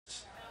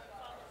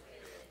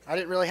I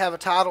didn't really have a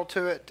title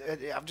to it.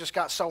 I've just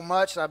got so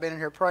much that I've been in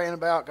here praying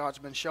about. God's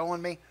been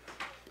showing me.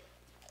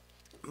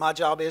 My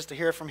job is to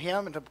hear from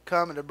Him and to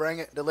come and to bring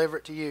it, deliver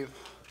it to you.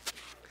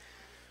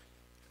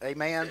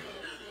 Amen.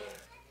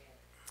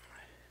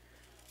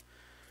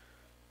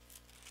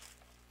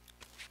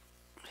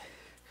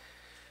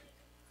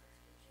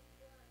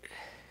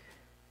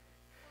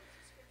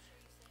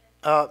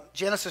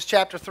 Genesis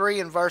chapter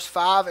 3 and verse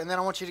 5, and then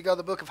I want you to go to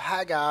the book of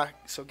Haggai.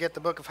 So get the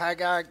book of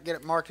Haggai, get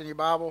it marked in your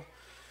Bible.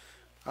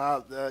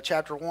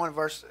 Chapter 1,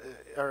 verse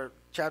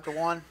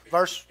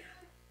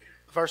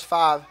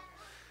 5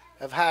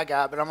 of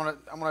Haggai. But I'm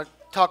gonna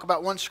talk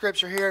about one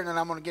scripture here, and then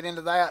I'm gonna get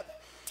into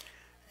that.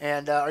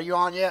 And are you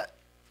on yet?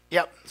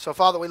 Yep. So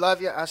Father, we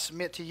love you. I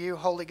submit to you,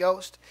 Holy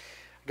Ghost.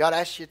 God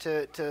asks you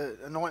to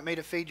anoint me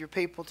to feed your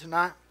people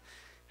tonight,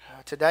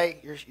 today,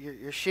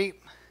 your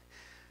sheep.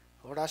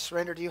 Lord, I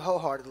surrender to you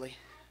wholeheartedly.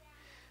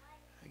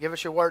 Give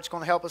us your word. It's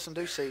going to help us in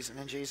due season.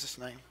 In Jesus'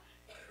 name.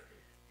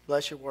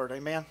 Bless your word.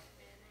 Amen.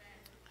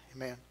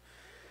 Amen.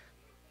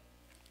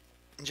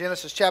 In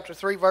Genesis chapter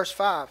 3, verse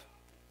 5,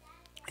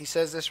 he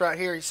says this right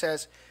here. He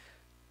says,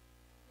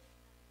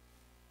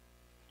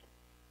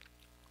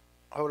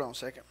 hold on a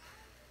second.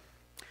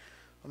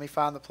 Let me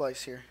find the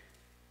place here.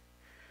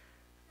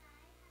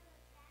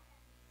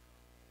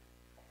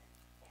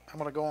 I'm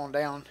going to go on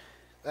down.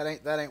 That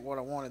ain't what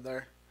I wanted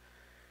there.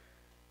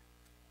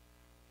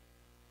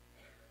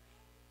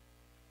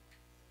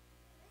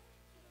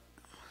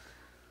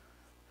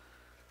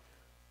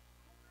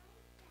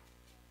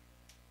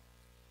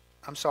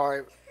 I'm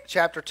sorry,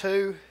 chapter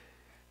 2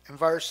 and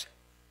verse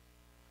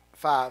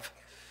 5.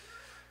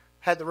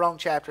 Had the wrong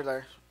chapter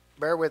there.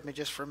 Bear with me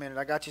just for a minute.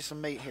 I got you some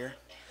meat here.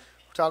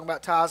 We're talking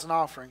about tithes and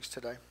offerings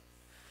today.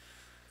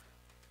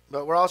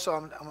 But we're also,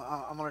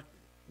 I'm going to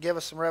give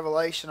us some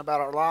revelation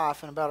about our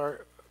life and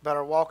about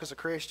our walk as a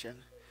Christian.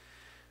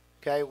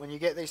 Okay, when you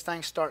get these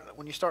things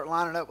when you start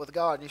lining up with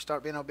God and you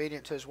start being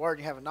obedient to His Word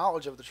and you have a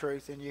knowledge of the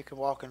truth, then you can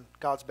walk in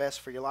God's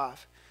best for your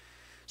life.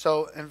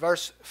 So in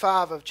verse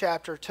 5 of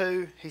chapter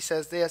 2, he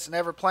says this, and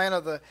every plant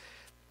of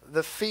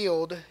the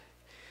field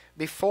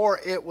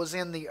before it was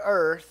in the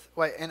earth,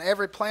 and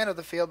every plant of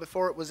the field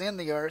before it was in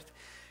the earth,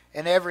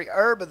 and every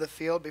herb of the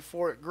field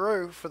before it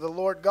grew, for the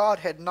Lord God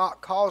had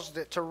not caused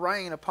it to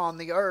rain upon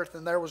the earth,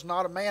 and there was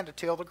not a man to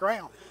till the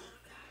ground.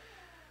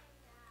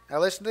 Now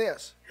listen to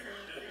this.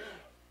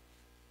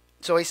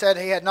 So he said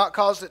he had not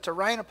caused it to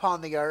rain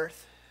upon the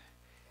earth,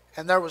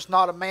 and there was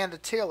not a man to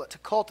till it, to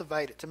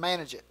cultivate it, to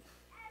manage it.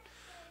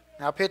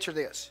 Now picture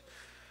this.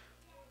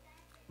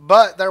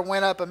 But there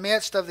went up a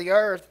mist of the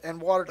earth and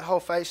watered the whole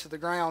face of the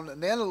ground.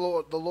 And then the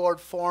Lord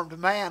formed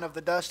man of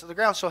the dust of the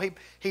ground. So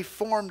he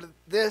formed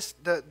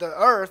the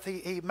earth.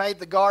 He made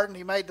the garden.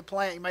 He made the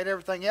plant. He made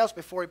everything else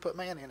before he put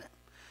man in it.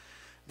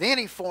 Then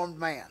he formed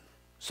man.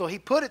 So he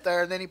put it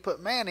there and then he put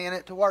man in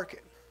it to work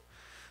it,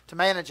 to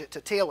manage it,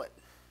 to till it.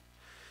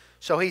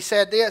 So he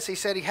said this. He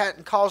said he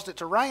hadn't caused it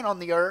to rain on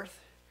the earth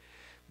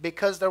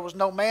because there was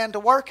no man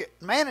to work it,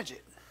 manage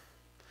it.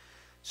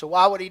 So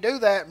why would he do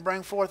that and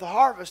bring forth a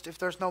harvest if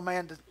there's no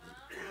man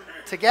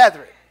to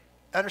gather it?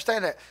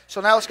 Understand that. So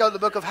now let's go to the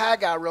book of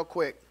Haggai real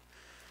quick.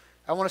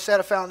 I want to set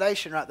a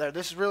foundation right there.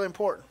 This is really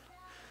important.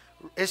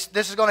 This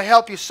is going to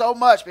help you so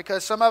much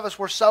because some of us,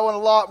 we're sowing a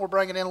lot and we're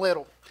bringing in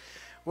little.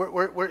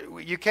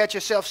 You catch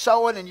yourself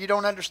sowing and you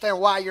don't understand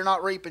why you're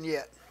not reaping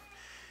yet.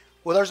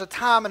 Well, there's a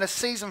time and a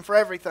season for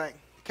everything.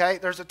 Okay?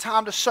 There's a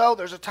time to sow.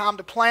 There's a time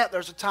to plant.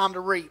 There's a time to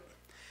reap.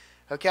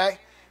 Okay?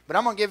 But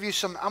I'm going to give you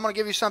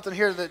something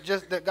here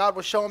that God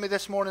was showing me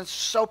this morning.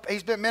 So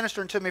He's been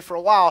ministering to me for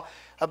a while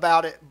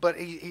about it, but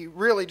He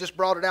really just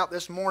brought it out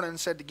this morning and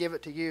said to give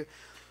it to you.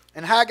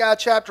 In Haggai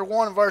chapter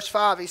 1 and verse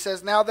 5, he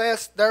says, Now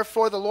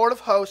therefore the Lord of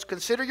hosts,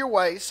 consider your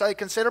ways. Say,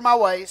 consider my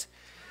ways.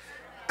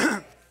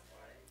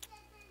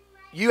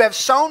 You have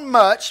sown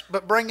much,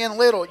 but bring in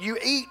little. You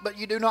eat, but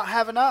you do not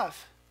have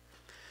enough.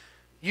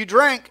 You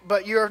drink,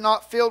 but you are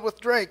not filled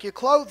with drink. You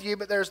clothe you,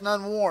 but there is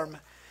none warm.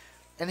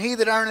 And he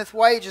that earneth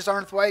wages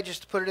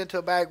to put it into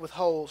a bag with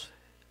holes.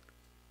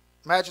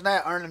 Imagine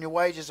that, earning your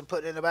wages and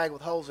putting it in a bag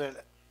with holes in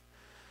it.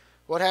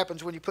 What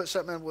happens when you put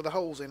something in with the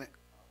holes in it?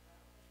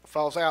 It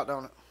falls out,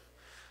 don't it?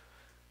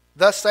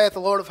 Thus saith the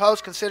Lord of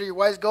hosts, consider your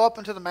ways, go up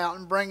into the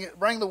mountain,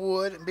 bring the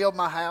wood, and build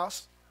my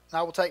house. And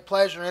I will take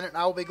pleasure in it, and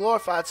I will be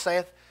glorified,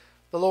 saith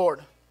the Lord.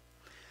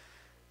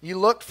 You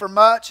looked for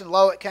much, and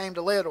lo, it came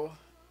to little.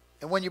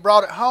 And when you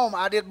brought it home,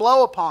 I did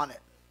blow upon it.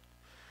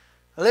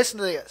 Now listen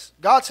to this.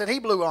 God said He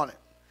blew on it.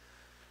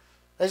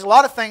 There's a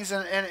lot of things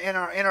in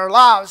our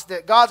lives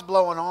that God's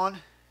blowing on.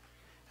 And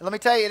let me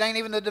tell you, it ain't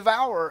even the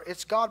devourer.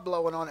 It's God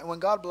blowing on it. When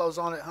God blows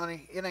on it,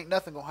 honey, it ain't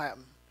nothing going to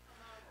happen.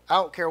 I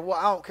don't care what.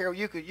 I don't care.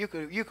 You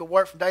could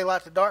work from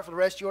daylight to dark for the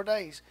rest of your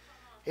days.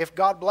 If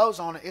God blows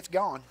on it, it's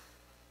gone.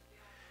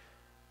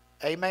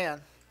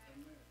 Amen.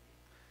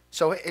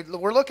 So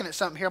we're looking at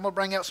something here. I'm going to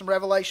bring out some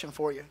revelation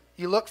for you.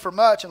 You looked for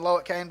much, and lo,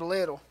 it came to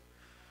little.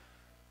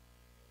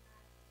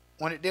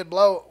 When it did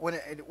blow,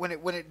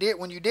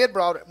 when you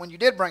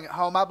did bring it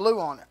home, I blew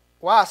on it.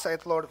 Why,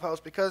 saith the Lord of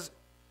hosts? Because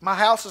my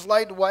house is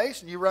laid to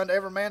waste, and you run to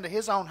every man to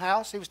his own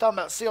house. He was talking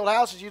about sealed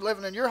houses, you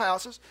living in your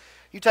houses,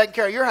 you taking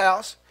care of your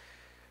house,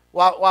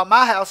 while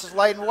my house is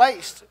laid in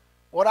waste.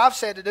 What I've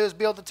said to do is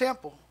build the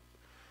temple.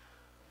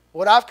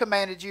 What I've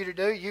commanded you to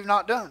do, you've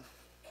not done.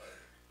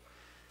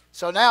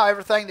 So now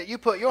everything that you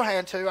put your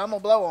hand to, I'm going to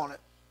blow on it.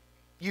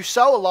 You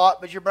sow a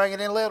lot, but you're bringing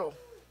in little.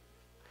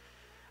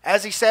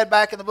 As he said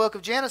back in the book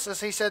of Genesis,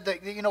 he said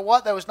that, you know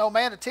what, there was no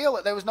man to till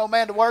it. There was no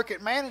man to work it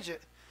and manage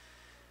it.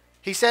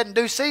 He said in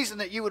due season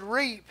that you would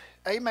reap.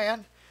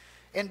 Amen.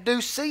 In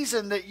due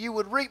season that you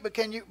would reap, but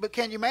can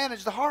you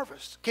manage the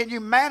harvest? Can you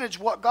manage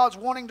what God's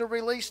wanting to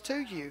release to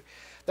you?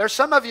 There's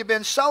some of you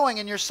been sowing,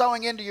 and you're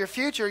sowing into your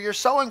future. You're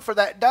sowing for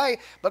that day,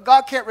 but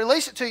God can't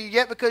release it to you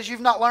yet because you've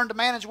not learned to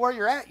manage where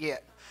you're at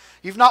yet.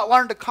 You've not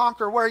learned to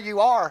conquer where you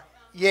are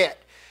yet.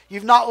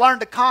 You've not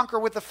learned to conquer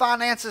with the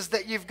finances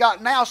that you've got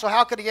now, so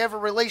how could He ever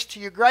release to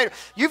you greater?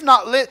 You've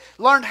not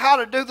learned how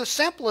to do the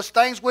simplest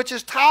things, which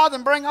is tithe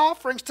and bring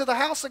offerings to the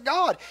house of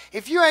God.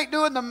 If you ain't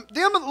doing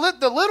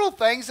the little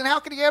things, then how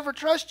could He ever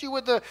trust you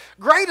with the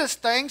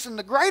greatest things and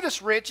the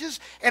greatest riches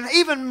and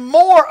even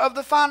more of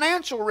the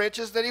financial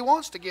riches that He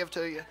wants to give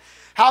to you?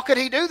 How could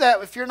He do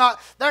that if you're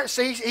not there?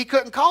 See, He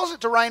couldn't cause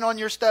it to rain on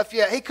your stuff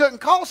yet. He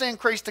couldn't cause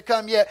increase to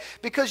come yet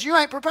because you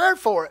ain't prepared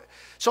for it.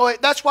 So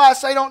that's why I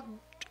say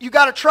you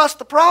got to trust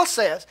the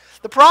process.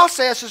 The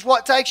process is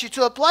what takes you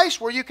to a place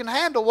where you can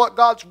handle what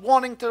God's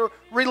wanting to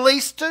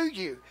release to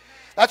you.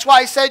 That's why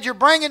He said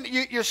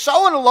you're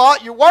sowing a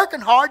lot, you're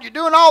working hard, you're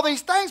doing all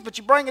these things, but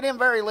you bring it in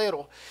very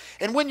little.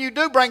 And when you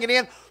do bring it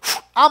in,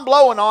 I'm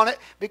blowing on it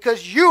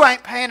because you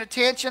ain't paying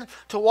attention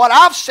to what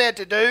I've said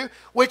to do,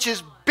 which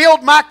is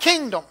build my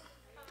kingdom,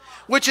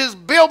 which is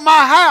build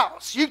my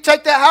house. You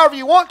take that however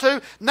you want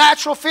to,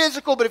 natural,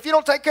 physical, but if you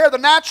don't take care of the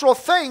natural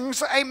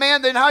things,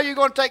 amen, then how are you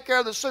going to take care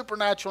of the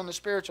supernatural and the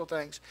spiritual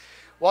things?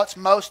 What's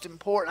most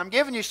important? I'm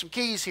giving you some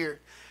keys here.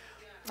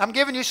 I'm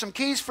giving you some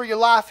keys for your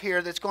life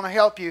here that's going to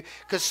help you.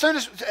 Because soon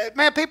as,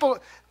 man, people,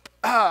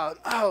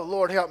 oh,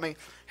 Lord, help me.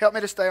 Help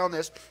me to stay on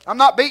this. I'm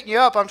not beating you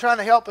up. I'm trying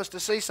to help us to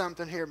see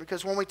something here.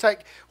 Because when we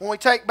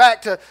take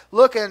back to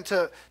looking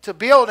to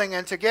building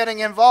and to getting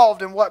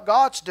involved in what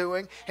God's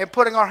doing and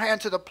putting our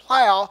hand to the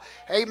plow,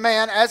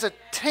 amen, as a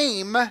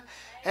team,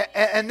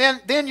 and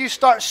then you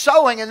start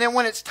sowing, and then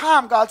when it's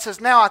time, God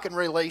says, now I can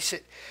release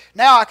it.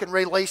 Now I can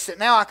release it.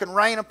 Now I can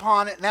rain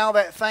upon it. Now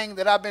that thing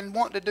that I've been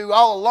wanting to do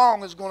all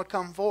along is going to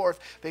come forth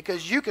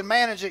because you can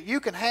manage it. You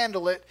can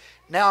handle it.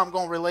 Now I'm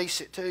going to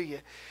release it to you.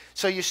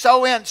 So you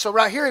sow in. So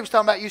right here he was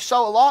talking about you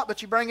sow a lot,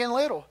 but you bring in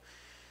little.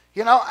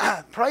 You know,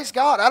 praise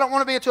God. I don't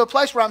want to be to a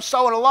place where I'm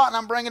sowing a lot and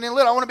I'm bringing in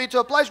little. I want to be to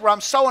a place where I'm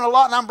sowing a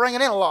lot and I'm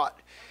bringing in a lot.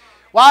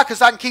 Why?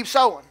 Because I can keep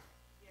sowing.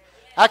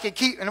 I can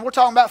keep, and we're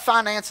talking about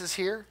finances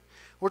here.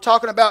 We're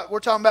talking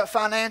about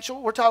financial.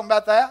 We're talking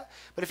about that.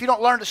 But if you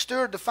don't learn to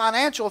steward the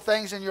financial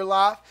things in your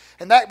life,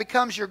 and that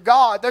becomes your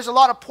God, there's a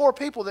lot of poor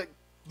people that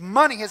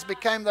money has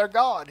become their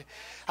God.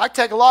 I can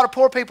take a lot of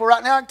poor people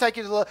right now. I can take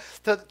you to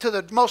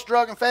the most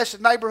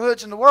drug-infested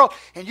neighborhoods in the world,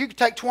 and you can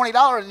take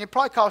 $20, and it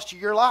probably cost you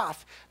your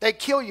life. They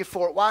kill you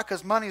for it. Why?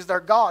 Because money is their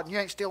God, and you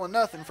ain't stealing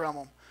nothing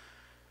from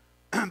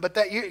them. But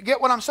that you get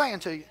what I'm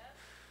saying to you.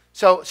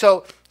 So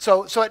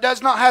it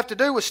does not have to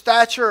do with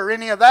stature or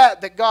any of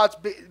that. That God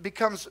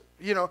becomes,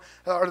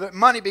 or that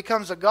money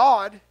becomes a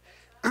God.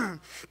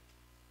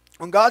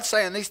 When God's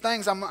saying these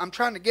things, I'm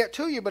trying to get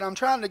to you, but I'm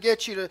trying to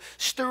get you to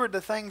steward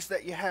the things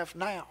that you have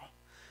now.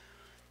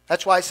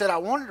 That's why He said I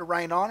wanted to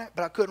rain on it,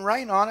 but I couldn't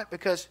rain on it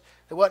because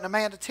there wasn't a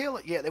man to till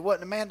it yet. There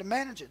wasn't a man to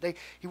manage it.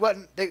 He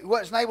wasn't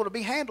able to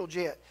be handled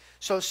yet.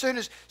 So as soon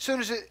as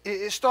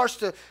it starts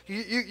to,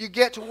 you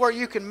get to where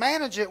you can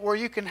manage it, where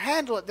you can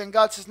handle it, then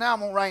God says, now I'm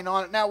going to rain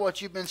on it. Now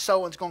what you've been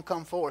sowing is going to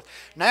come forth.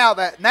 Now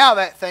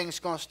that thing's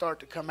going to start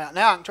to come out.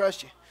 Now I can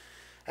trust you.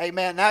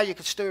 Amen. Now you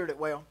can steward it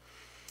well.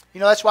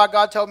 That's why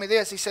God told me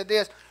this. He said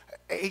this.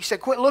 He said,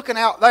 quit looking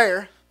out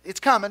there. It's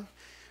coming.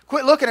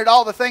 Quit looking at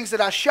all the things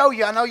that I show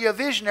you. I know you're a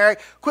visionary.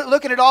 Quit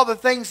looking at all the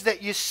things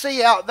that you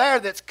see out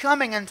there that's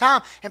coming in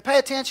time, and pay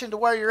attention to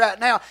where you're at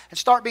now, and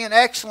start being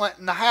excellent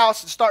in the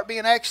house, and start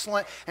being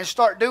excellent, and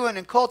start doing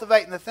and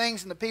cultivating the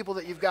things and the people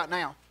that you've got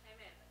now.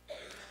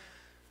 Amen.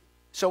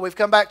 So we've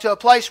come back to a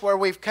place where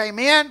we've came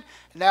in.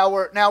 Now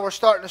we're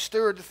starting to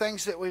steward the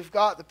things that we've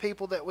got, the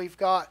people that we've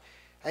got.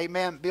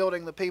 Amen.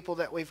 Building the people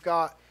that we've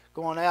got.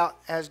 Going out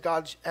as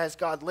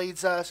God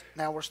leads us.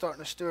 Now we're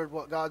starting to steward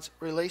what God's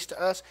released to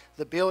us.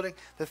 The building,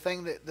 the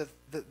thing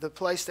the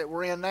place that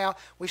we're in now.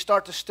 We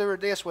start to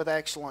steward this with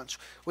excellence.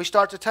 We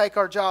start to take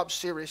our jobs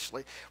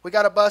seriously. We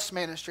got a bus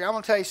ministry. I'm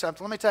going to tell you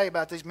something. Let me tell you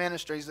about these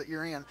ministries that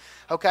you're in.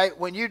 Okay,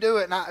 when you do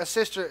it, and a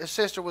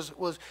sister was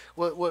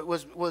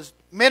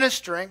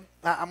ministering.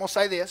 I'm going to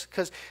say this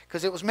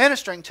because it was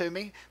ministering to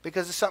me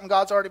because it's something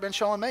God's already been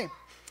showing me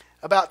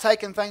about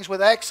taking things with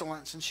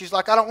excellence. And she's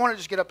like, I don't want to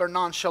just get up there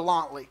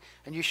nonchalantly.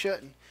 And you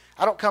shouldn't.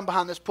 I don't come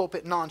behind this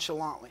pulpit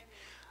nonchalantly.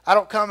 I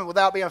don't come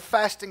without being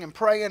fasting and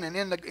praying and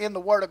in the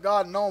Word of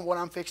God and knowing what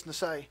I'm fixing to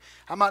say.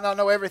 I might not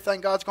know everything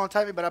God's going to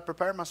tell me, but I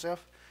prepare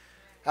myself.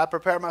 I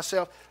prepare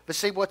myself. But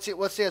see, what's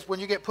this? When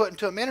you get put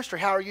into a ministry,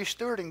 how are you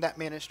stewarding that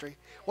ministry?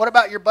 What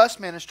about your bus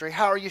ministry?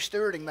 How are you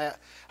stewarding that?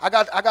 I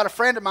got a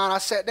friend of mine I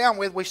sat down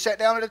with. We sat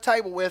down at a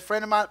table with a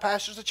friend of mine that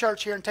pastors a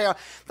church here in town.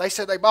 They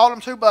said they bought them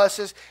 2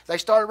 buses. They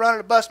started running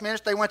a bus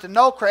ministry. They went to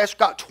Knowlcrest,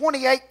 got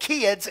 28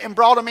 kids, and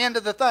brought them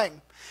into the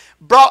thing.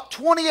 Brought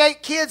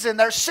 28 kids in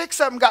there. 6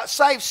 of them got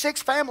saved.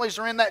 6 families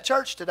are in that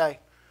church today.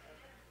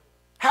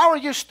 How are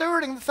you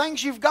stewarding the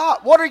things you've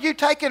got? What are you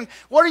taking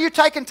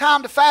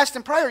time to fast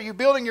and pray? Are you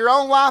building your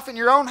own life in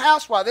your own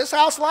house while this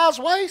house lies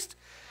waste?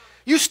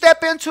 You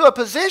step into a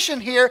position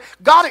here,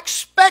 God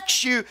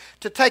expects you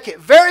to take it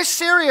very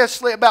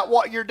seriously about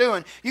what you're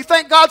doing. You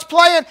think God's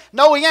playing?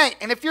 No, He ain't.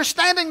 And if you're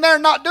standing there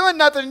not doing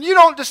nothing and you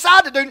don't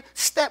decide to do,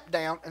 step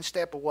down and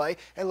step away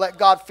and let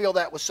God fill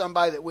that with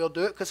somebody that will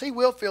do it, because He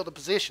will fill the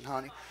position,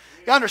 honey.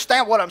 You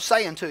understand what I'm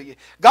saying to you?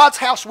 God's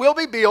house will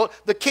be built.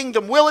 The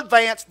kingdom will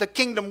advance. The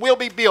kingdom will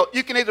be built.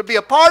 You can either be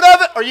a part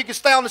of it or you can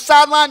stay on the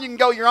sideline. You can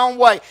go your own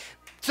way.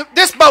 So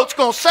this boat's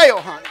going to sail,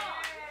 honey.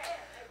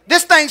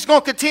 This thing's going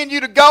to continue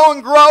to go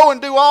and grow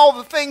and do all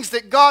the things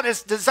that God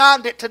has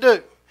designed it to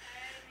do.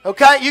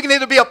 Okay? You can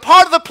either be a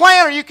part of the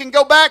plan or you can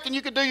go back and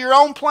you can do your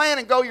own plan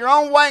and go your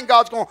own way, and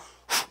God's going to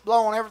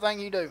blow on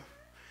everything you do.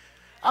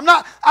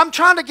 I'm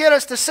trying to get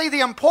us to see the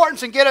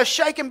importance and get us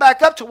shaken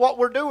back up to what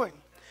we're doing.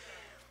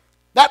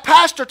 That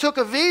pastor took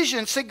a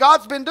vision. See,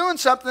 God's been doing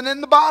something in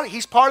the body.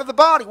 He's part of the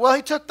body. Well,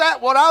 he took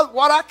that, what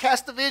I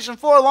cast the vision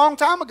for a long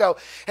time ago.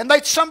 And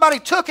somebody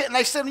took it and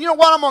they said, you know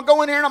what, I'm going to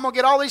go in here and I'm going to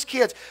get all these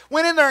kids.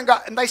 Went in there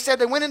and they said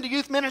they went into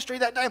youth ministry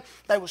that day.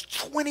 There was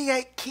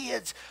 28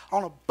 kids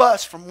on a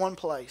bus from one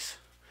place.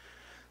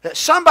 That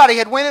somebody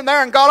had went in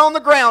there and got on the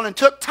ground and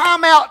took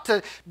time out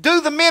to do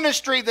the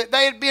ministry that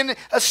they had been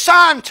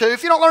assigned to.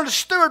 If you don't learn to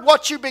steward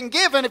what you've been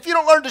given, if you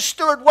don't learn to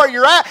steward where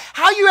you're at,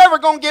 how are you ever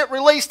going to get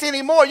released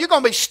anymore? You're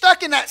going to be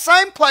stuck in that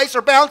same place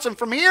or bouncing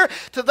from here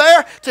to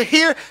there to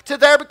here to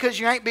there because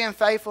you ain't being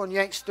faithful and you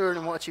ain't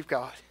stewarding what you've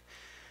got.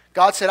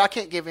 God said, I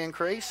can't give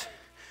increase.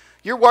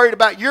 You're worried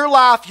about your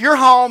life, your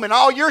home, and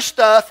all your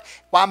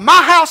stuff while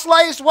my house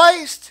lays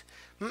waste?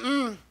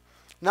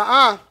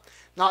 Nuh-uh.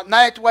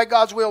 Not the way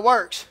God's will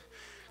works.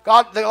 A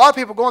lot of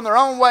people going their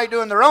own way,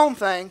 doing their own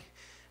thing,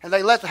 and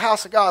they let the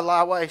house of God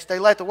lie waste. They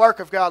let the work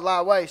of God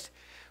lie waste.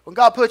 When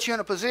God puts you in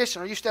a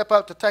position, or you step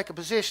up to take a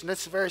position,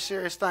 that's a very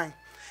serious thing.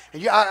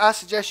 And I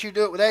suggest you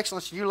do it with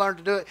excellence, and you learn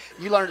to do it.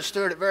 You learn to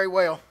steward it very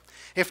well.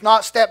 If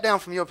not, step down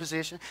from your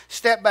position.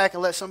 Step back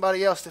and let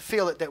somebody else to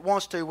feel it that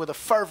wants to, with a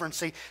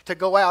fervency, to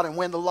go out and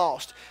win the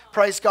lost.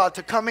 Praise God,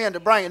 to come in,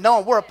 to bring it.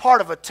 Knowing we're a part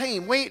of a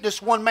team. We ain't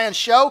just one man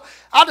show.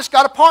 I just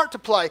got a part to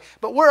play.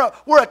 But we're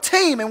a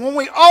team, and when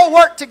we all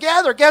work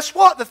together, guess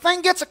what? The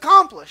thing gets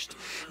accomplished.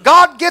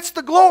 God gets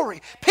the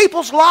glory.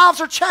 People's lives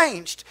are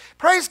changed.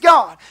 Praise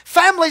God.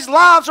 Families'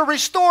 lives are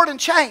restored and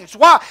changed.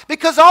 Why?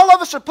 Because all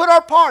of us have put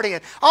our part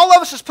in. All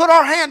of us has put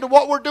our hand to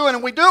what we're doing,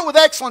 and we do it with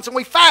excellence, and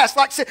we fast.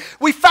 Like I said,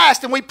 we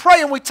fast and we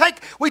pray and we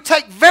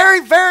take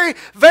very, very,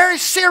 very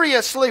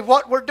seriously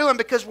what we're doing,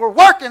 because we're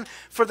working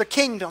for the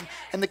kingdom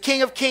and the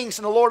King of Kings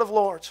and the Lord of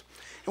Lords.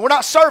 And we're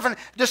not serving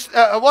just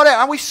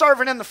whatever. We're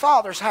serving in the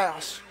Father's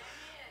house.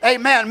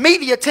 Amen.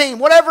 Media team,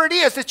 whatever it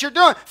is that you're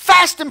doing,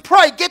 fast and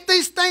pray. Get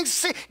these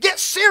things, get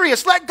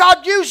serious. Let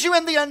God use you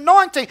in the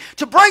anointing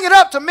to bring it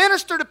up, to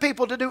minister to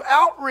people, to do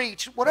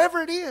outreach,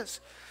 whatever it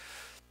is.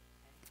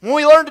 When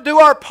we learn to do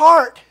our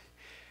part,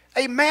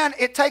 amen,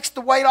 it takes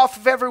the weight off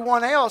of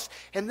everyone else,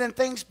 and then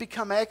things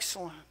become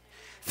excellent.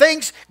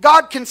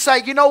 God can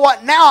say, you know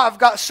what, now I've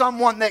got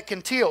someone that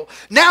can till.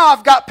 Now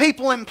I've got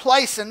people in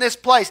place in this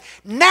place.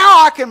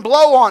 Now I can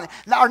blow on it.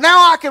 Or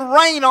now I can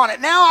rain on it.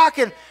 Now I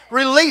can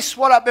release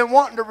what I've been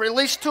wanting to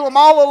release to them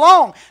all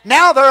along.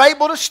 Now they're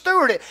able to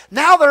steward it.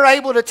 Now they're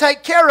able to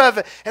take care of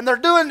it. And they're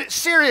doing it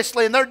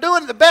seriously. And they're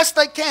doing it the best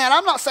they can.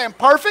 I'm not saying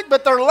perfect,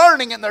 but they're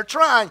learning and they're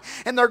trying.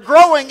 And they're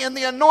growing in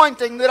the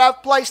anointing that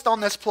I've placed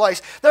on this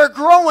place. They're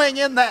growing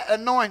in that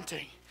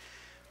anointing.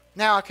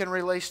 Now I can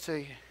release to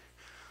you.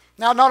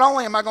 Now, not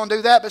only am I going to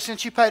do that, but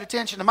since you paid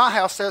attention to my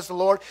house, says the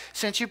Lord,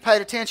 since you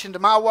paid attention to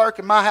my work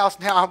in my house,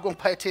 now I'm going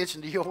to pay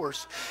attention to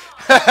yours.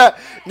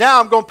 Now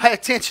I'm going to pay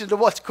attention to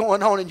what's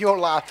going on in your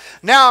life.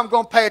 Now I'm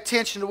going to pay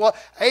attention to what,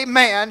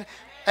 amen,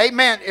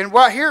 amen. And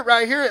right here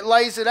it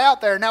lays it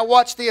out there. Now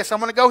watch this. I'm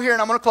going to go here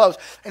and I'm going to close.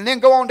 And then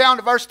go on down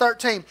to verse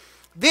 13.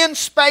 Then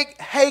spake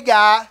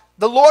Haggai,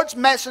 the Lord's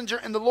messenger,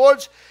 and the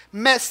Lord's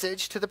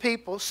message to the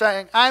people,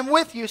 saying, I am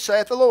with you,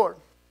 saith the Lord.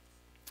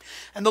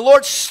 And the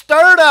Lord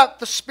stirred up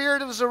the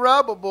spirit of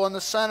Zerubbabel and the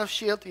son of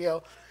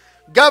Shealtiel,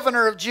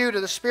 governor of Judah,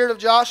 the spirit of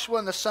Joshua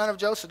and the son of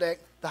Josedek,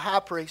 the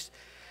high priest,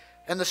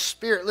 and the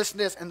spirit, listen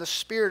to this, and the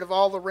spirit of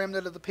all the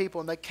remnant of the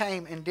people. And they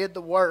came and did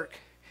the work,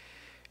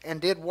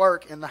 and did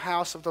work in the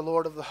house of the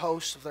Lord of the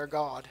hosts of their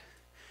God.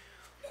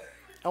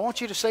 I want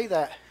you to see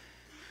that.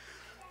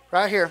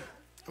 Right here,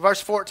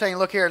 verse 14,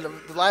 look here, the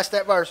last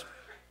that verse.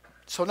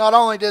 So not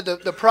only did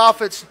the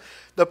prophet's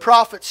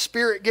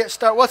spirit get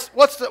stirred.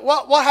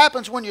 What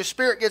happens when your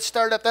spirit gets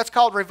stirred up? That's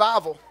called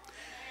revival.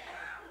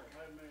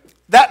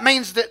 That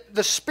means that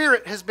the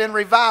spirit has been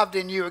revived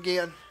in you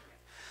again.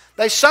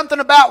 There's something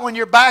about when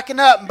you're backing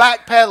up and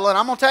backpedaling.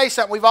 I'm going to tell you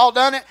something. We've all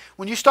done it.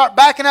 When you start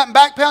backing up and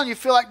backpedaling, you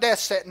feel like death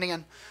setting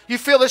in. You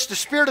feel the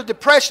spirit of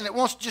depression that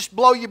wants to just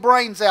blow your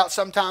brains out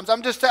sometimes.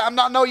 I'm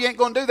not know you ain't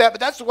going to do that, but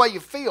that's the way you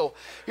feel.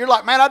 You're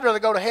like, man, I'd rather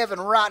go to heaven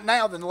right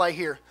now than lay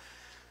here.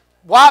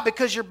 Why?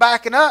 Because you're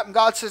backing up. And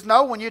God says,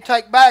 no, when you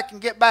take back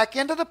and get back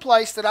into the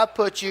place that I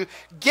put you,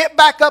 get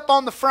back up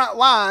on the front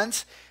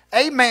lines.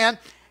 Amen.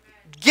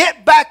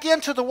 Get back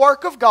into the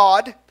work of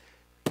God.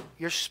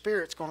 Your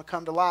spirit's going to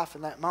come to life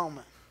in that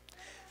moment.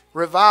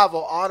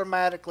 Revival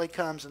automatically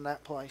comes in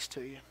that place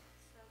to you.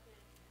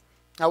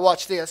 Now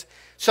watch this.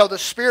 So the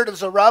spirit of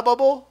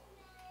Zerubbabel,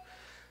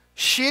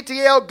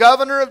 Shealtiel,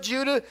 governor of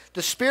Judah,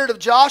 the spirit of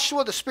Joshua,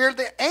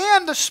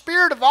 and the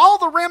spirit of all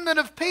the remnant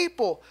of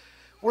people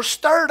were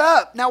stirred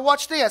up. Now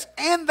watch this.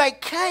 And they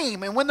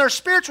came. And when their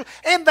spirits were,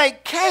 and they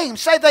came.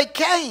 Say they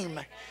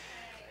came.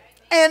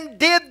 And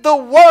did the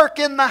work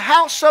in the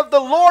house of the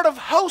Lord of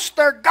hosts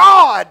their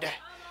God.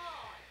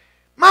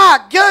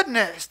 My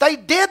goodness, they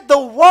did the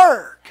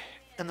work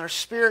and their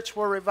spirits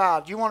were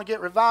revived. You want to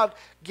get revived?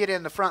 Get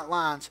in the front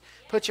lines.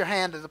 Put your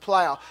hand to the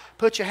plow.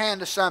 Put your hand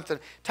to something.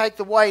 Take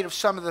the weight of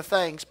some of the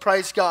things.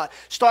 Praise God.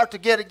 Start to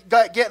get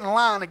in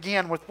line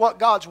again with what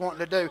God's wanting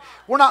to do.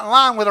 We're not in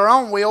line with our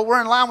own will.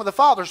 We're in line with the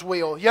Father's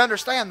will. You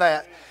understand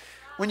that?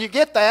 When you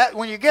get that,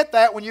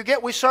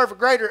 we serve a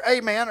greater,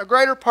 amen, a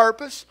greater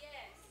purpose.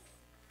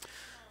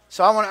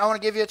 So I want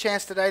to give you a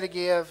chance today to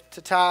give,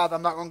 to tithe.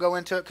 I'm not going to go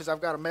into it because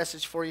I've got a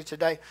message for you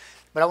today.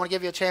 But I want to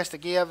give you a chance to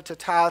give, to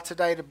tithe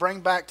today, to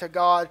bring back to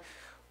God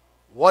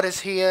what is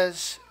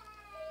His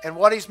and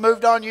what He's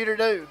moved on you to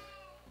do.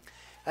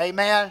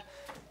 Amen.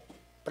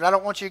 But I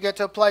don't want you to get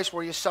to a place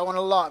where you're sowing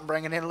a lot and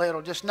bringing in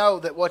little. Just know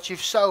that what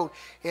you've sowed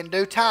in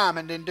due time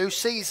and in due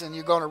season,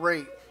 you're going to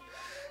reap.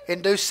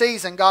 In due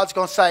season, God's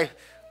going to say,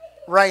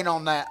 rain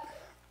on that.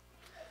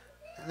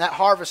 And that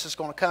harvest is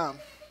going to come.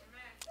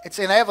 It's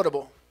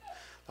inevitable.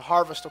 The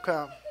harvest will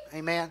come.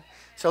 Amen.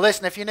 So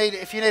listen, if you need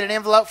an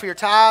envelope for your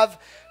tithe,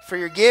 for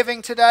your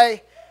giving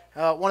today,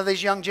 one of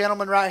these young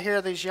gentlemen right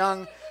here, these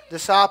young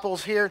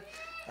disciples here,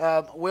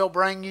 will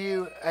bring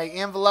you an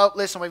envelope.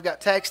 Listen, we've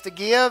got text to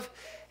give.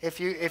 If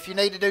you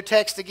need to do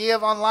text to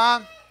give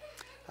online,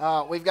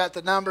 we've got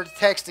the number to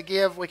text to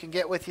give. We can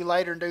get with you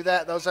later and do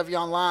that. Those of you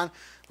online,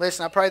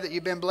 listen, I pray that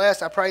you've been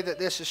blessed. I pray that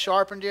this has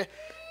sharpened you.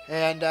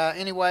 And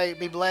anyway,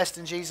 be blessed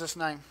in Jesus'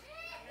 name.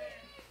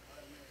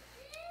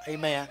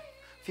 Amen.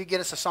 If you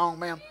get us a song,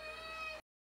 ma'am.